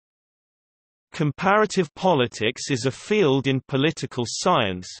Comparative politics is a field in political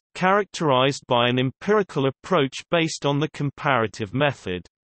science, characterized by an empirical approach based on the comparative method.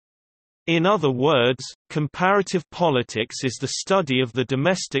 In other words, comparative politics is the study of the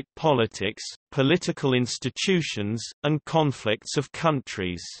domestic politics, political institutions, and conflicts of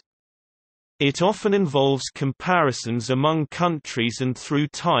countries. It often involves comparisons among countries and through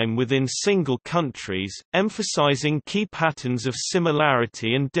time within single countries, emphasizing key patterns of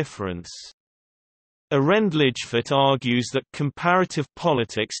similarity and difference. Arendtlijfert argues that comparative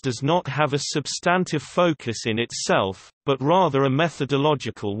politics does not have a substantive focus in itself, but rather a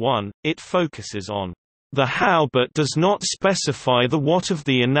methodological one. It focuses on the how but does not specify the what of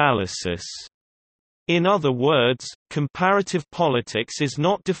the analysis. In other words, comparative politics is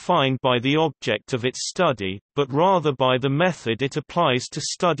not defined by the object of its study, but rather by the method it applies to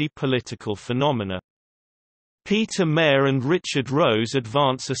study political phenomena. Peter Mayer and Richard Rose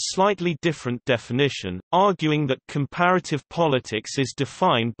advance a slightly different definition, arguing that comparative politics is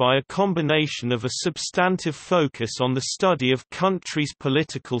defined by a combination of a substantive focus on the study of countries'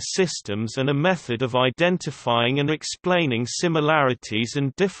 political systems and a method of identifying and explaining similarities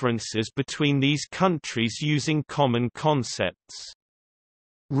and differences between these countries using common concepts.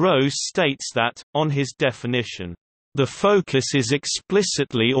 Rose states that, on his definition, the focus is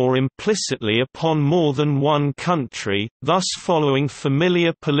explicitly or implicitly upon more than one country, thus following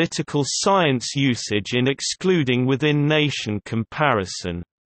familiar political science usage in excluding within-nation comparison.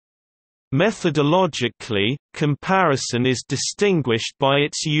 Methodologically, comparison is distinguished by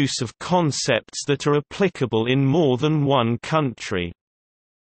its use of concepts that are applicable in more than one country.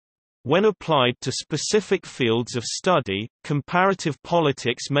 When applied to specific fields of study, comparative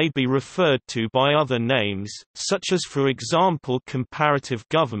politics may be referred to by other names, such as for example comparative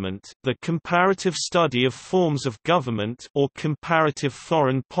government, the comparative study of forms of government, or comparative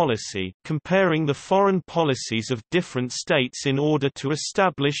foreign policy, comparing the foreign policies of different states in order to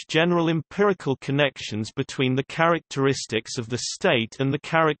establish general empirical connections between the characteristics of the state and the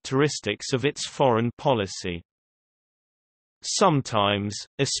characteristics of its foreign policy. Sometimes,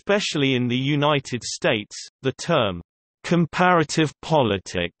 especially in the United States, the term, comparative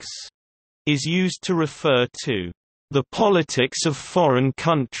politics, is used to refer to the politics of foreign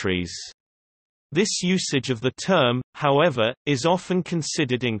countries. This usage of the term, however, is often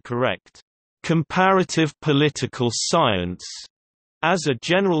considered incorrect. Comparative political science, as a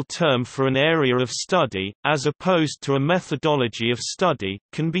general term for an area of study, as opposed to a methodology of study,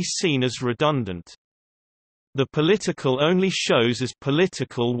 can be seen as redundant. The political only shows as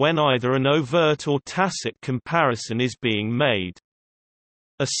political when either an overt or tacit comparison is being made.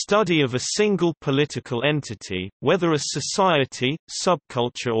 A study of a single political entity, whether a society,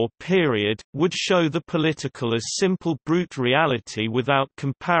 subculture or period, would show the political as simple brute reality without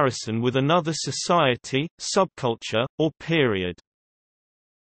comparison with another society, subculture, or period.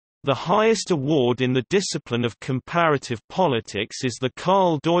 The highest award in the discipline of comparative politics is the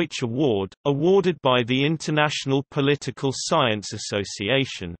Karl Deutsch Award, awarded by the International Political Science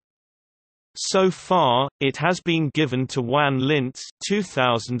Association. So far, it has been given to Juan Lintz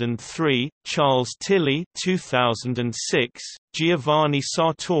 2003, Charles Tilly 2006, Giovanni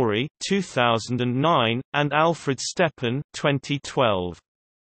Sartori 2009, and Alfred Stepan 2012.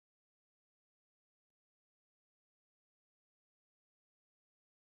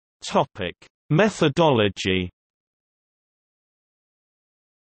 Topic: Methodology.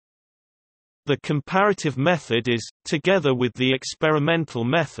 The comparative method is, together with the experimental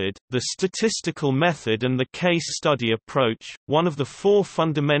method, the statistical method and the case study approach, one of the four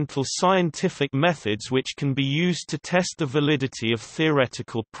fundamental scientific methods which can be used to test the validity of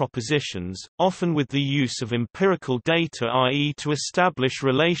theoretical propositions, often with the use of empirical data, i.e. to establish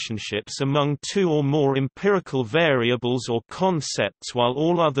relationships among two or more empirical variables or concepts while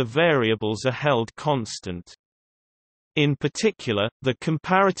all other variables are held constant. In particular, the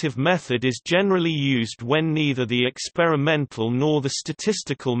comparative method is generally used when neither the experimental nor the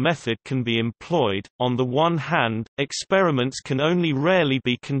statistical method can be employed. On the one hand, experiments can only rarely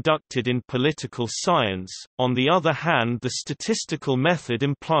be conducted in political science, on the other hand the statistical method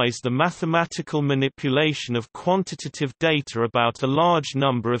implies the mathematical manipulation of quantitative data about a large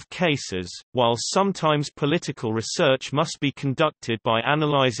number of cases, while sometimes political research must be conducted by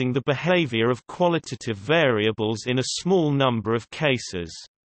analyzing the behavior of qualitative variables in a small number of cases.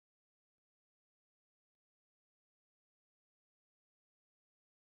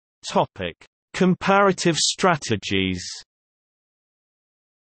 Topic: Comparative strategies.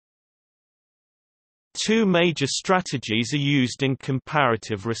 Two major strategies are used in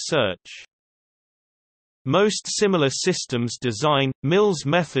comparative research. Most similar systems design, Mill's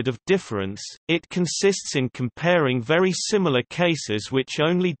method of difference, it consists in comparing very similar cases which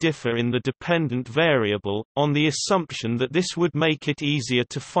only differ in the dependent variable, on the assumption that this would make it easier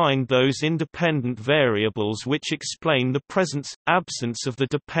to find those independent variables which explain the presence-absence of the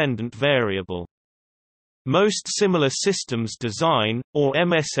dependent variable. Most similar systems design, or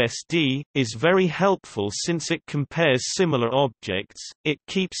MSSD, is very helpful since it compares similar objects, it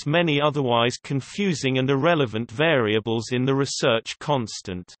keeps many otherwise confusing and irrelevant variables in the research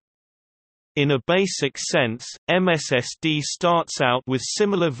constant. In a basic sense, MSSD starts out with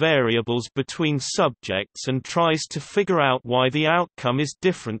similar variables between subjects and tries to figure out why the outcome is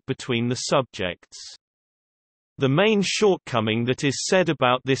different between the subjects. The main shortcoming that is said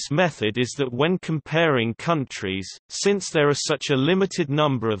about this method is that when comparing countries, since there are such a limited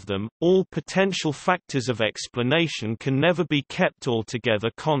number of them, all potential factors of explanation can never be kept altogether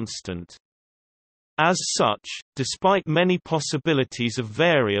constant. As such, despite many possibilities of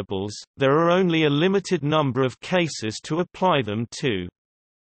variables, there are only a limited number of cases to apply them to.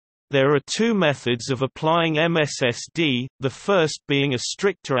 There are two methods of applying MSSD, the first being a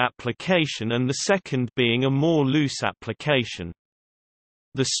stricter application and the second being a more loose application.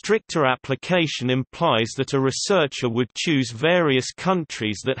 The stricter application implies that a researcher would choose various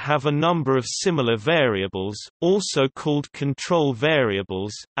countries that have a number of similar variables, also called control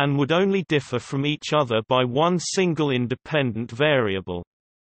variables, and would only differ from each other by one single independent variable.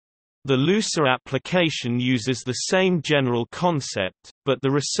 The looser application uses the same general concept, but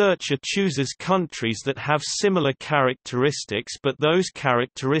the researcher chooses countries that have similar characteristics, but those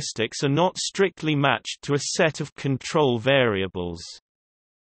characteristics are not strictly matched to a set of control variables.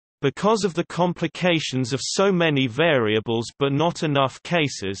 Because of the complications of so many variables but not enough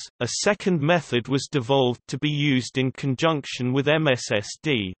cases, a second method was devolved to be used in conjunction with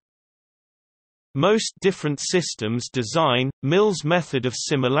MSSD. Most different systems design, Mill's method of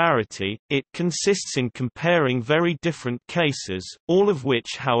similarity, it consists in comparing very different cases, all of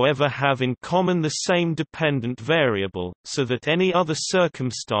which however have in common the same dependent variable, so that any other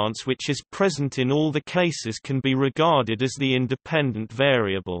circumstance which is present in all the cases can be regarded as the independent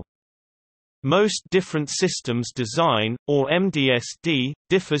variable. Most different systems design, or MDSD,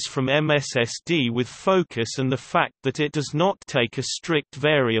 differs from MSSD with focus and the fact that it does not take a strict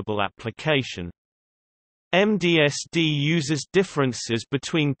variable application. MDSD uses differences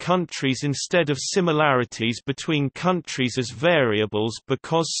between countries instead of similarities between countries as variables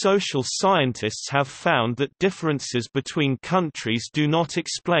because social scientists have found that differences between countries do not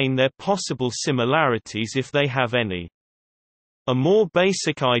explain their possible similarities if they have any. A more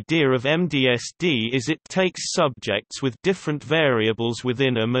basic idea of MDSD is it takes subjects with different variables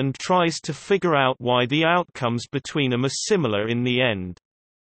within them and tries to figure out why the outcomes between them are similar in the end.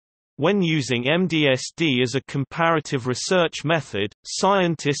 When using MDSD as a comparative research method,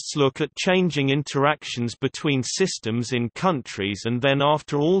 scientists look at changing interactions between systems in countries and then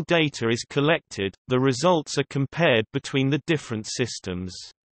after all data is collected, the results are compared between the different systems.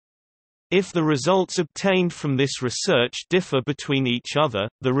 If the results obtained from this research differ between each other,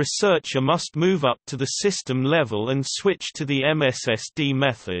 the researcher must move up to the system level and switch to the MSSD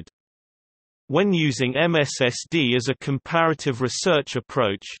method. When using MSSD as a comparative research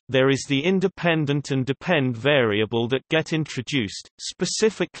approach, there is the independent and depend variable that get introduced,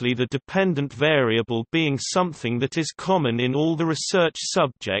 specifically the dependent variable being something that is common in all the research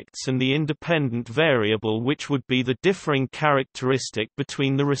subjects and the independent variable which would be the differing characteristic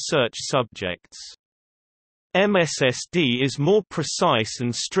between the research subjects. MSSD is more precise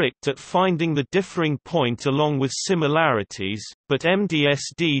and strict at finding the differing point along with similarities, but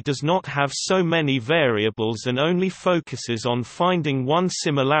MDSD does not have so many variables and only focuses on finding one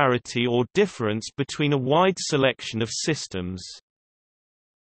similarity or difference between a wide selection of systems.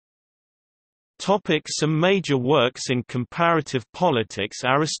 Some major works in comparative politics.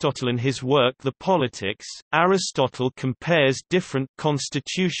 Aristotle. In his work The Politics, Aristotle compares different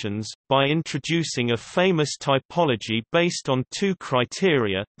constitutions, by introducing a famous typology based on two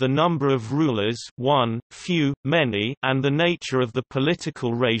criteria, the number of rulers 1, few, many, and the nature of the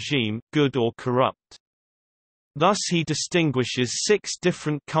political regime, good or corrupt. Thus he distinguishes 6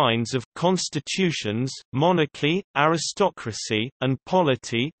 different kinds of constitutions: monarchy, aristocracy, and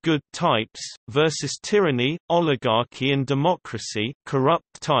polity, good types, versus tyranny, oligarchy and democracy,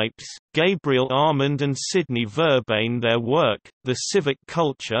 corrupt types. Gabriel Armand and Sidney Verba. In their work, The Civic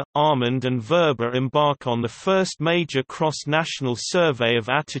Culture, Armand and Verba embark on the first major cross-national survey of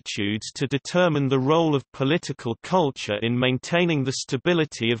attitudes to determine the role of political culture in maintaining the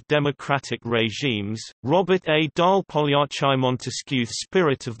stability of democratic regimes. Robert A. Dahl Polyarchai Montesquieu's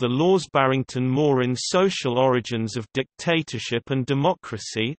Spirit of the Laws Barrington Moore in Social Origins of Dictatorship and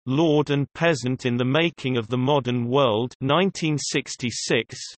Democracy, Lord and Peasant in the Making of the Modern World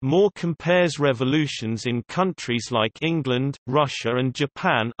 1966, Moore compares revolutions in countries like England, Russia and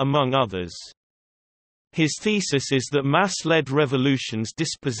Japan among others. His thesis is that mass-led revolutions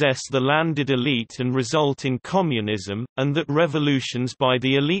dispossess the landed elite and result in communism, and that revolutions by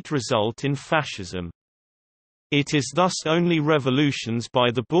the elite result in fascism. It is thus only revolutions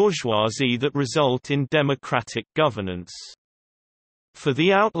by the bourgeoisie that result in democratic governance. For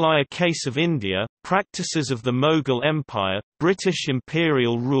the outlier case of India, practices of the Mughal Empire, British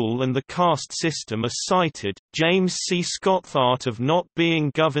imperial rule and the caste system are cited. James C. Scott's Art of Not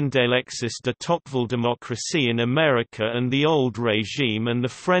Being Governed, Alexis de Tocqueville, Democracy in America and the Old Regime and the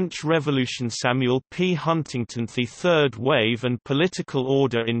French Revolution, Samuel P. Huntington, The Third Wave and Political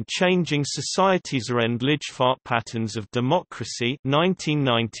Order in Changing Societies, and Lidgefart, Patterns of Democracy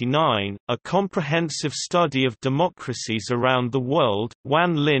 1999, a comprehensive study of democracies around the world,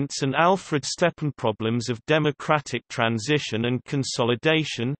 Wan Lintz and Alfred Steppen, Problems of Democratic Transition and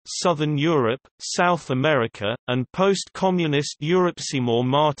Consolidation, Southern Europe, South America, and Post-Communist Europe. Seymour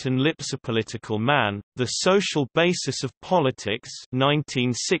Martin Lipser, Political Man, The Social Basis of Politics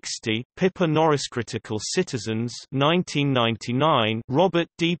 1960, Pippa Norris, Critical Citizens 1999, Robert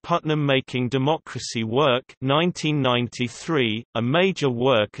D. Putnam, Making Democracy Work 1993, a major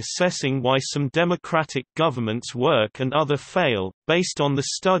work assessing why some democratic governments work and other fail, based on the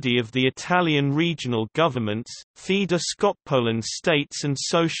study of the Italian regional governments, Theda Scott, Poland States and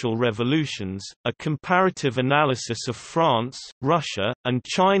Social Revolutions, a comparative analysis of France, Russia, and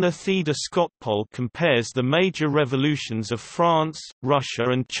China. Theda Scott poll compares the major revolutions of France, Russia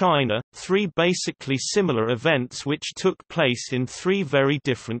and China, three basically similar events which took place in three very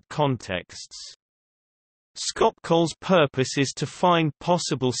different contexts. Scott Poll's purpose is to find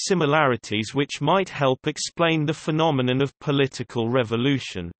possible similarities which might help explain the phenomenon of political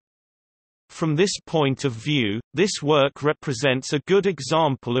revolution. From this point of view, this work represents a good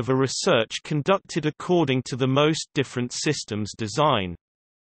example of a research conducted according to the most different systems design.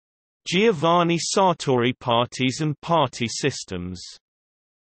 Giovanni Sartori, Parties and Party Systems.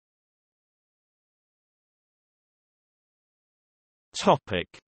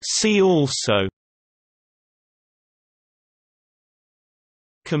 See also: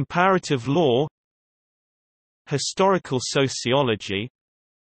 Comparative law, Historical sociology,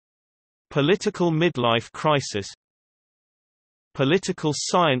 Political midlife crisis, Political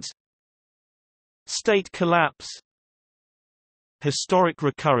science, State collapse, Historic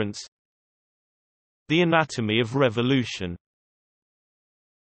recurrence, The anatomy of revolution.